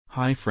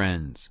Hi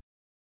friends.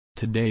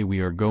 Today we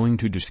are going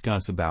to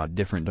discuss about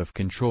different of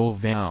control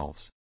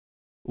valves.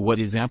 What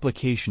is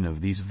application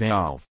of these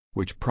valve,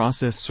 which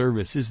process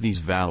services these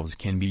valves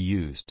can be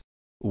used.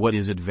 What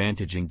is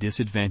advantage and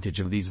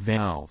disadvantage of these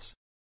valves.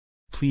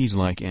 Please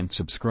like and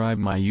subscribe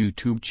my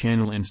YouTube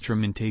channel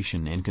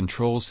Instrumentation and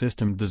Control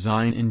System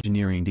Design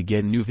Engineering to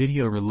get new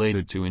video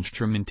related to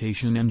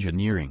instrumentation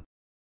engineering.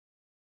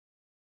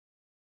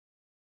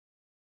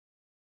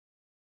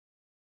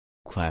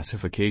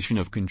 Classification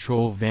of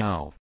control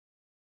valve.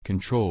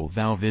 Control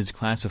valve is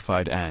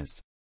classified as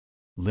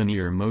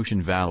linear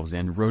motion valves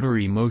and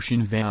rotary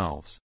motion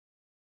valves.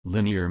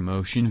 Linear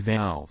motion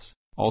valves,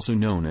 also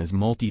known as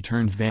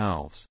multi-turn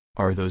valves,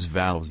 are those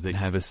valves that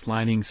have a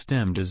sliding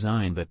stem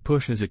design that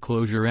pushes a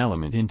closure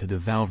element into the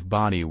valve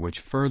body, which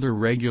further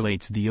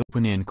regulates the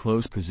open and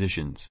close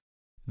positions.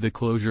 The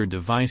closure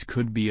device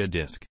could be a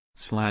disc,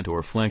 slat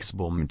or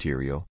flexible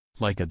material,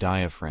 like a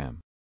diaphragm.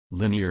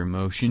 Linear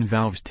motion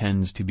valves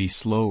tends to be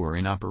slower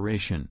in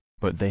operation,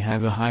 but they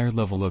have a higher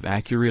level of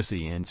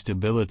accuracy and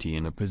stability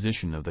in the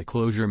position of the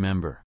closure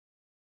member.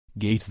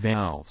 Gate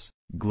valves,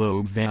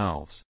 globe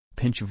valves,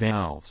 pinch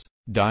valves,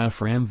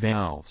 diaphragm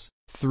valves,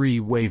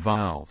 three-way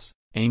valves,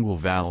 angle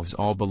valves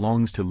all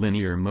belongs to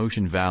linear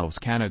motion valves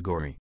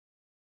category.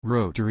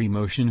 Rotary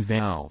motion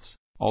valves,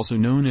 also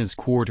known as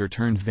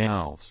quarter-turn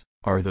valves,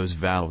 are those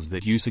valves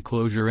that use a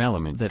closure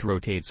element that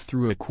rotates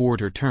through a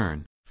quarter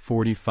turn,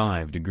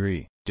 45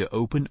 degree, to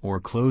open or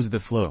close the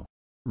flow.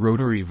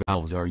 Rotary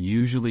valves are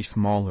usually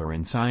smaller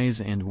in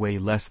size and weigh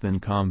less than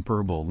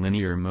comparable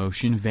linear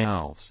motion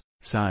valves,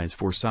 size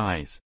for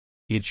size.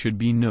 It should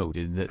be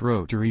noted that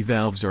rotary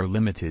valves are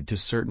limited to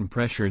certain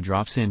pressure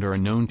drops and are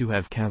known to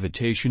have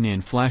cavitation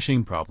and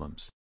flashing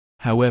problems.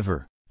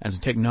 However, as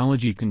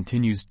technology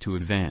continues to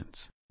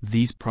advance,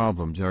 these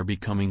problems are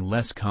becoming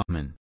less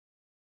common.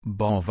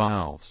 Ball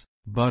valves,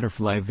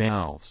 butterfly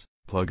valves,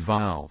 plug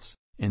valves,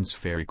 and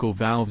spherical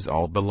valves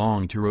all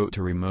belong to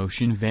rotary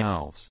motion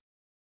valves.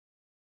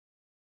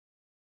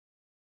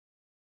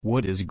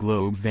 What is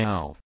globe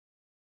valve?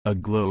 A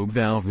globe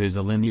valve is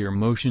a linear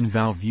motion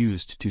valve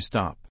used to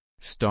stop,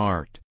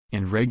 start,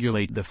 and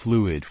regulate the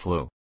fluid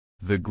flow.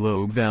 The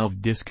globe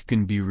valve disc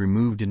can be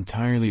removed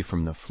entirely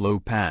from the flow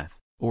path,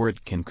 or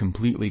it can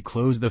completely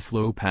close the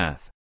flow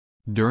path.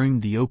 During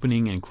the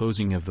opening and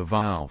closing of the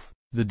valve,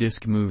 the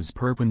disc moves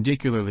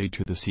perpendicularly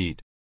to the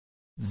seat.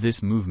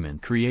 This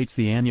movement creates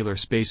the annular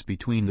space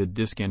between the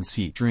disc and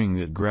seat ring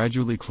that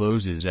gradually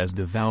closes as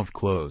the valve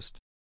closed.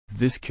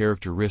 This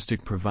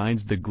characteristic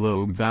provides the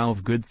globe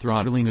valve good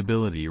throttling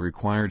ability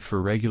required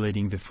for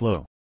regulating the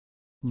flow.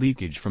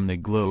 Leakage from the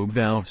globe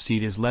valve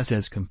seat is less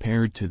as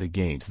compared to the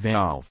gate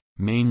valve,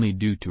 mainly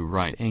due to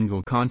right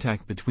angle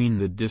contact between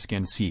the disc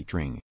and seat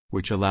ring,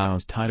 which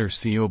allows tighter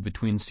seal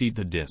between seat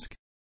and disc.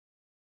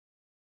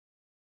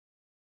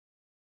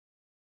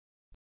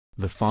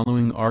 The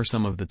following are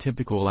some of the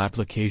typical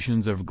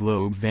applications of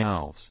globe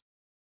valves.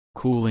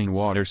 Cooling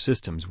water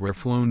systems where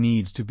flow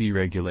needs to be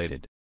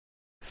regulated.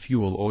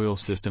 Fuel oil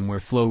system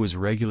where flow is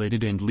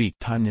regulated and leak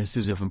tightness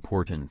is of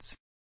importance.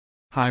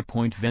 High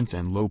point vents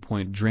and low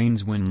point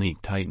drains when leak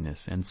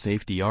tightness and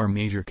safety are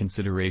major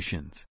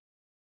considerations.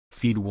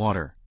 Feed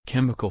water,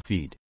 chemical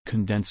feed,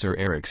 condenser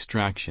air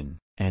extraction,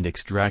 and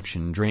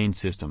extraction drain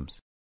systems.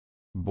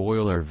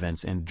 Boiler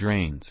vents and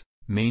drains,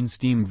 main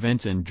steam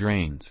vents and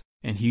drains,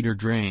 and heater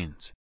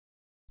drains.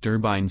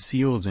 Turbine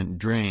seals and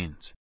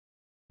drains.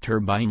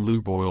 Turbine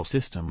loop oil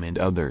system and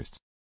others.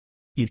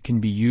 It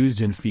can be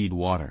used in feed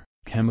water,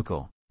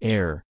 chemical,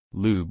 air,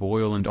 lube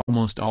oil and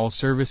almost all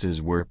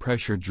services where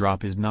pressure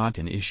drop is not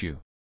an issue.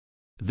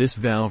 This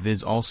valve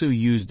is also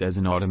used as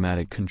an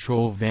automatic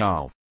control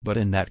valve, but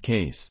in that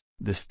case,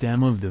 the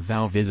stem of the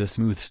valve is a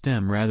smooth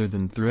stem rather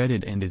than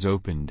threaded and is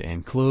opened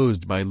and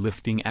closed by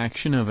lifting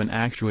action of an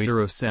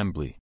actuator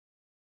assembly.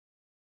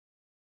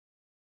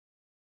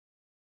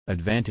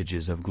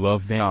 Advantages of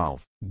glove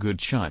valve: good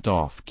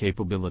shut-off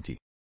capability.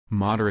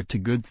 Moderate to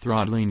good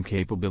throttling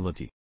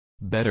capability.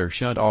 Better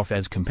shut-off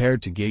as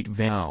compared to gate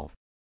valve.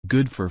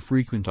 Good for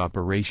frequent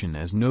operation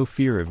as no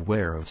fear of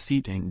wear of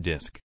seat and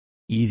disc.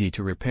 Easy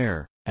to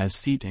repair, as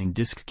seat and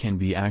disc can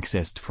be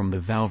accessed from the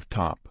valve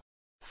top.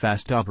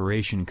 Fast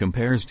operation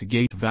compares to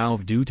gate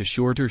valve due to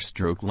shorter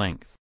stroke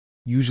length.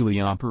 Usually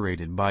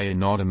operated by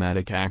an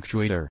automatic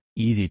actuator,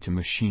 easy to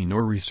machine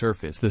or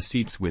resurface the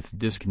seats with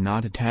disc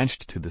not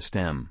attached to the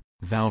stem.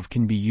 Valve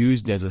can be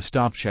used as a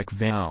stop-check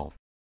valve.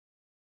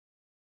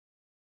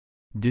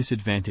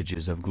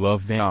 Disadvantages of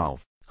glove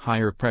valve: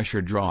 higher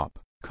pressure drop,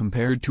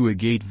 compared to a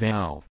gate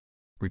valve.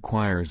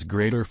 Requires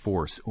greater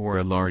force or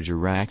a larger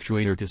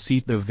actuator to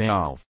seat the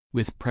valve,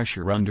 with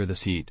pressure under the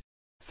seat.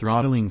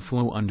 Throttling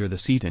flow under the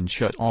seat and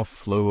shut off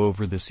flow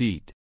over the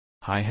seat.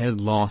 High head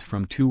loss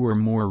from 2 or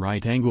more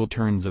right angle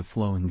turns of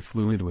flowing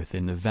fluid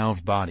within the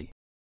valve body.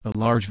 A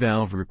large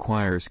valve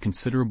requires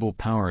considerable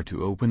power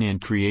to open and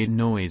create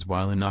noise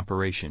while in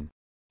operation.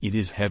 It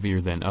is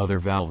heavier than other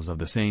valves of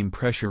the same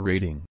pressure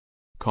rating.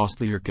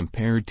 Costlier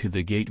compared to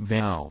the gate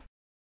valve.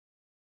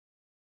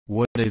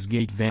 What is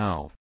gate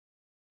valve?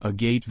 A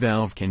gate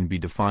valve can be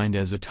defined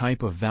as a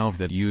type of valve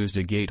that used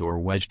a gate or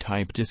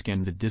wedge-type disc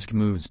and the disc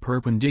moves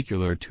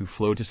perpendicular to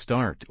flow to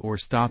start or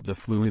stop the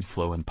fluid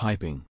flow in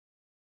piping.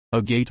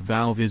 A gate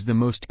valve is the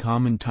most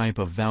common type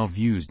of valve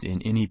used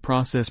in any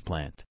process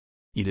plant.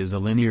 It is a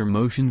linear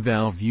motion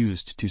valve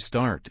used to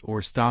start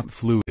or stop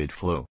fluid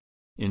flow.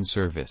 In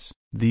service,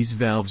 these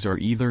valves are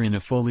either in a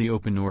fully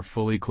open or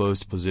fully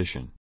closed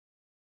position.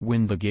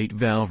 When the gate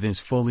valve is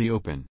fully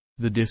open,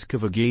 the disc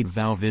of a gate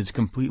valve is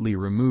completely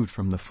removed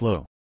from the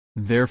flow.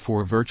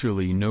 Therefore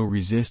virtually no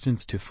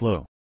resistance to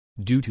flow.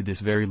 Due to this,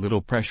 very little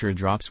pressure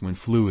drops when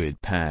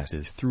fluid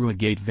passes through a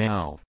gate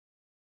valve.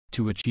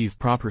 To achieve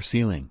proper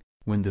sealing,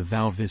 when the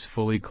valve is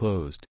fully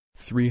closed,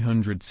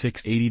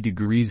 360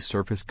 degrees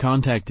surface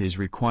contact is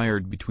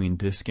required between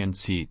disc and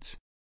seats.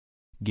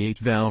 Gate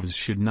valves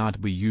should not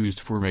be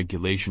used for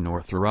regulation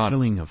or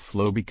throttling of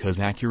flow because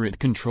accurate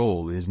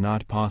control is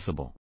not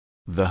possible.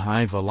 The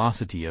high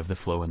velocity of the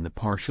flow in the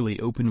partially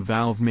open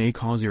valve may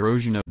cause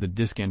erosion of the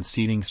disc and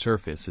seating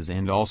surfaces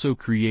and also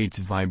creates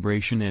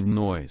vibration and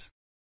noise.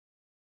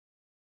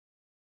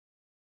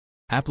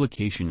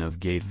 Application of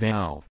gate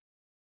valve.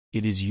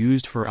 It is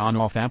used for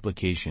on-off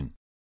application.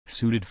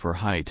 Suited for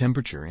high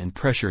temperature and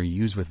pressure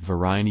use with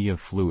variety of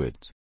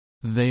fluids.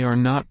 They are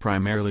not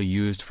primarily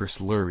used for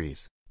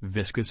slurries,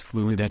 viscous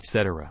fluid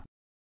etc.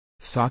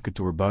 Socket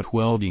or butt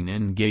welding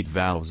end gate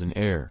valves in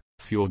air,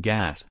 fuel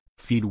gas,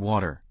 feed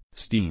water,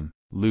 steam,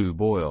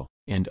 lube oil,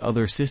 and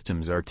other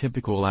systems are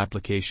typical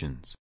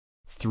applications.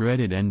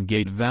 Threaded end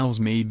gate valves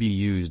may be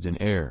used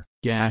in air,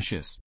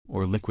 gaseous,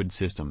 or liquid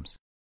systems.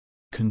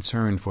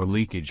 Concern for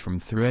leakage from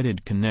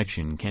threaded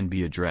connection can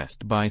be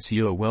addressed by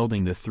seal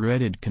welding the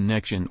threaded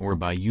connection or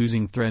by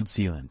using thread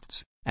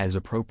sealants, as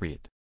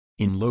appropriate.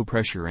 In low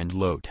pressure and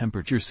low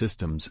temperature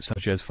systems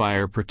such as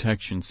fire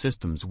protection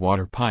systems,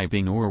 water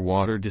piping or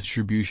water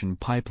distribution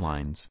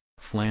pipelines,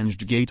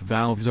 flanged gate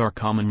valves are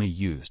commonly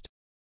used.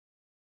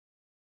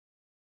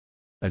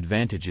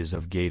 Advantages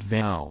of gate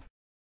valve.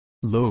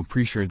 Low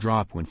pressure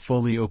drop when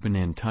fully open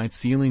and tight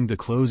sealing. The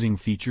closing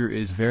feature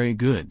is very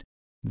good.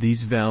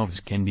 These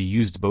valves can be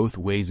used both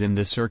ways in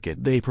the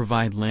circuit. They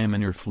provide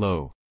laminar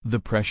flow,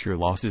 the pressure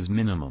loss is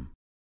minimum.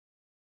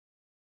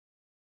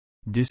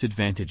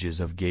 Disadvantages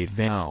of gate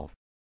valve.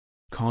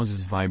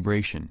 Causes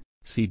vibration,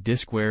 see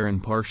disc wear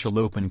and partial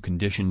open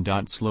condition.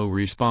 Slow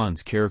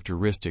response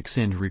characteristics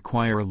and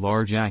require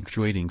large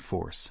actuating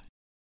force.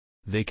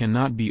 They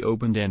cannot be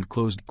opened and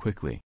closed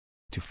quickly.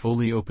 To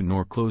fully open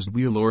or closed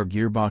wheel or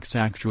gearbox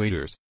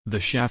actuators, the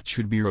shaft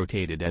should be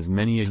rotated as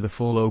many as the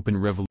full open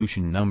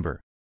revolution number.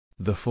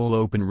 The full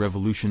open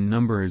revolution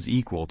number is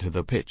equal to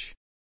the pitch.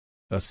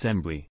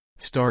 Assembly,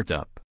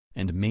 startup,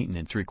 and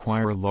maintenance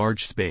require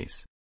large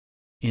space.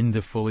 In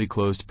the fully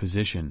closed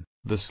position,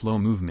 the slow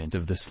movement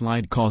of the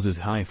slide causes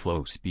high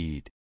flow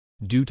speed.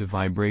 Due to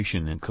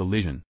vibration and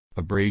collision,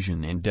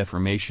 abrasion and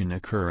deformation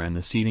occur and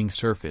the seating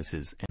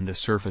surfaces and the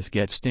surface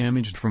gets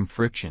damaged from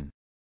friction.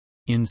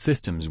 In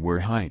systems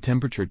where high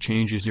temperature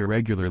changes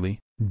irregularly,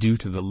 due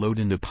to the load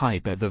in the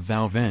pipe at the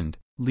valve end,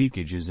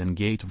 leakages in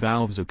gate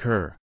valves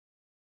occur.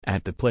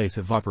 At the place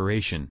of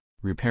operation,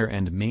 repair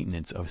and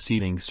maintenance of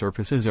seating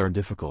surfaces are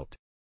difficult.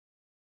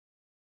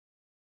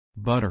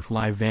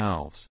 Butterfly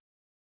valves.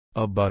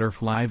 A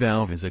butterfly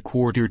valve is a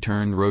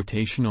quarter-turn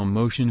rotational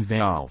motion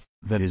valve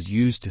that is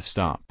used to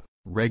stop,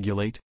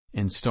 regulate,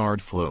 and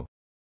start flow.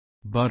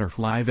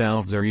 Butterfly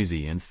valves are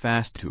easy and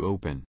fast to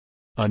open.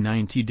 A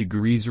 90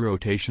 degrees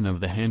rotation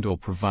of the handle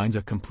provides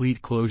a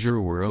complete closure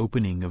or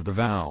opening of the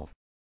valve.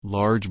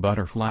 Large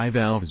butterfly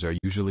valves are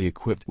usually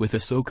equipped with a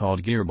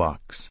so-called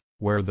gearbox,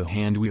 where the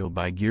handwheel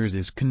by gears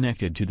is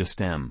connected to the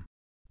stem.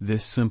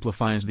 This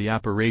simplifies the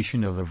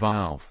operation of a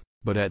valve,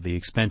 but at the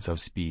expense of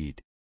speed.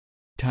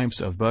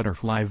 Types of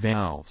butterfly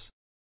valves.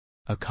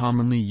 A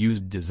commonly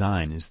used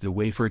design is the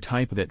wafer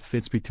type that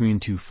fits between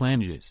two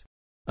flanges.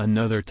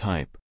 Another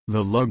type,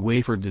 the lug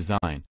wafer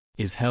design,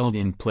 is held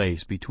in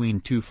place between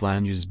two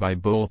flanges by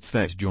bolts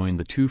that join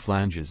the two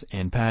flanges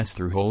and pass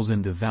through holes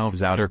in the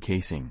valve's outer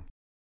casing.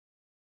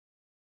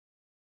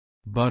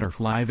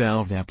 Butterfly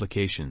valve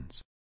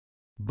applications.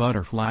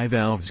 Butterfly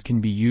valves can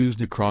be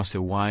used across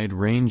a wide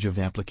range of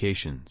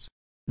applications.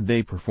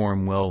 They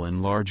perform well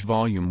in large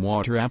volume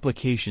water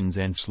applications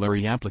and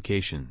slurry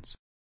applications.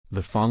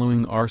 The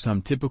following are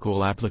some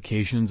typical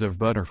applications of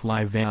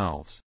butterfly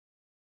valves: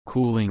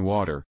 cooling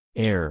water,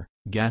 air,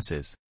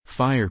 gases,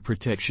 fire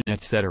protection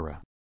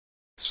etc.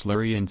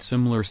 Slurry and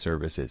similar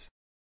services.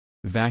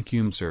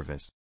 Vacuum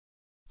service.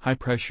 High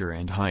pressure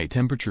and high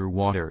temperature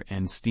water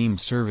and steam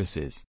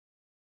services.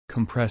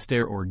 Compressed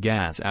air or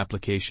gas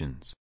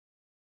applications.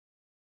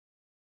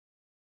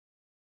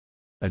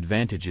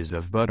 Advantages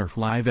of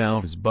butterfly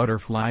valves.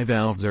 Butterfly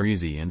valves are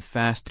easy and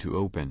fast to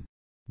open.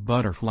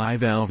 Butterfly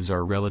valves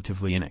are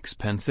relatively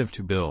inexpensive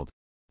to build.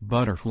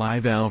 Butterfly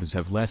valves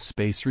have less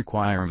space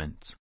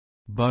requirements.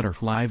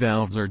 Butterfly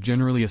valves are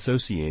generally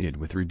associated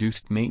with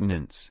reduced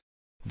maintenance.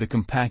 The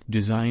compact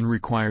design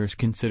requires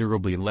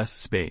considerably less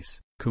space,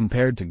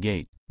 compared to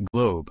gate,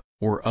 globe,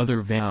 or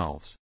other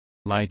valves.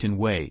 Light in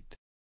weight.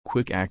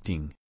 Quick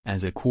acting,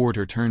 As a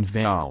quarter-turn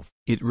valve,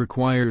 it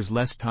requires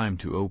less time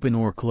to open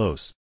or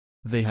close.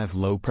 They have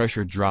low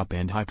pressure drop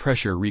and high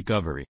pressure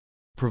recovery.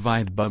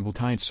 Provide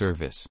bubble-tight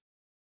service.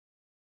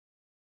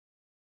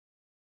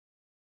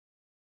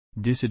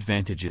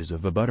 Disadvantages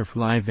of a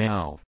butterfly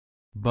valve.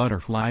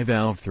 Butterfly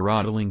valve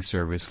throttling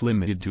service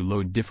limited to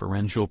low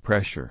differential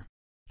pressure.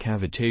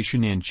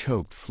 Cavitation and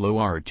choked flow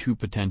are two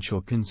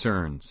potential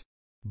concerns.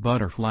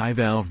 Butterfly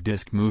valve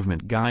disc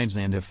movement guides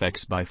and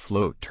effects by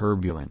float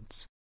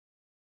turbulence.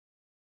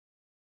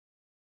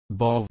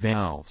 Ball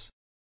valves.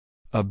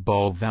 A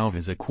ball valve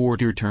is a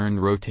quarter-turn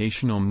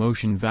rotational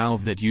motion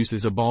valve that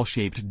uses a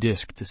ball-shaped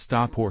disc to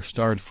stop or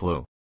start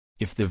flow.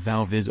 If the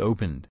valve is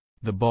opened,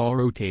 the ball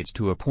rotates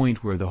to a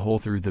point where the hole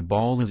through the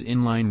ball is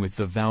in line with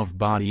the valve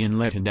body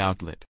inlet and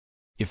outlet.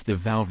 If the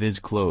valve is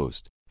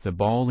closed, the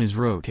ball is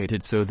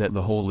rotated so that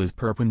the hole is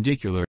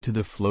perpendicular to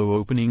the flow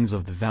openings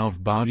of the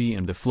valve body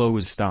and the flow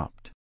is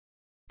stopped.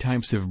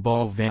 Types of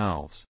ball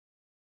valves.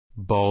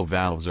 Ball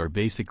valves are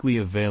basically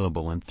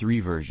available in three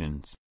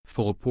versions: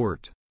 full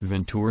port,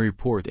 Venturi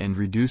port and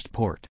reduced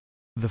port.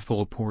 The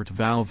full port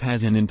valve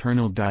has an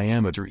internal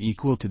diameter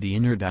equal to the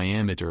inner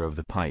diameter of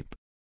the pipe.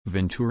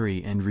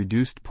 Venturi and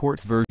reduced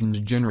port versions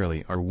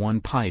generally are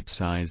one pipe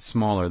size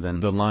smaller than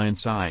the line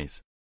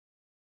size.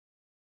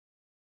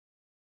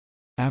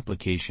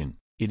 Application: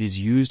 it is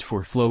used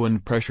for flow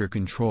and pressure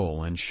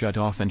control and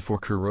shut-off and for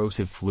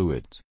corrosive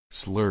fluids,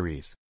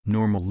 slurries,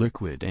 normal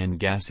liquid and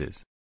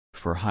gases.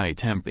 For high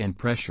temp and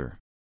pressure.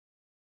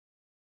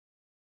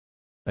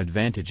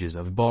 Advantages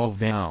of ball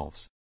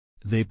valves.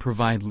 They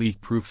provide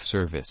leak-proof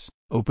service,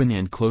 open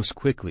and close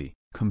quickly.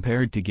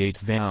 Compared to gate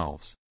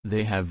valves,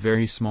 they have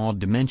very small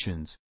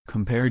dimensions.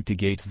 Compared to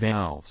gate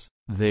valves,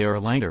 they are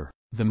lighter.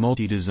 The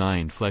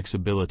multi-design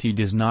flexibility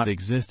does not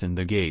exist in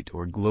the gate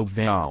or globe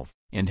valve,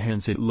 and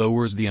hence it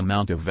lowers the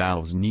amount of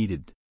valves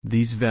needed.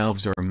 These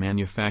valves are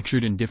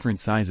manufactured in different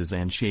sizes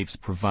and shapes,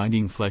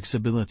 providing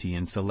flexibility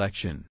in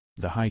selection.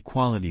 The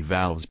high-quality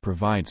valves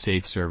provide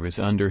safe service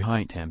under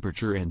high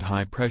temperature and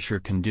high-pressure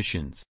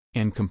conditions,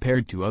 and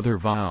compared to other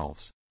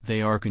valves,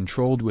 they are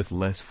controlled with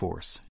less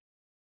force.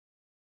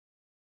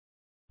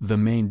 The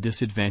main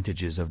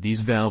disadvantages of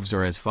these valves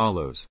are as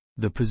follows: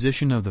 the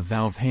position of the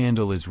valve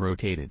handle is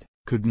rotated,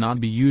 could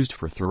not be used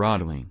for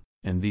throttling,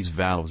 and these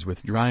valves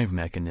with drive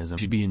mechanism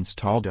should be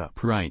installed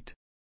upright.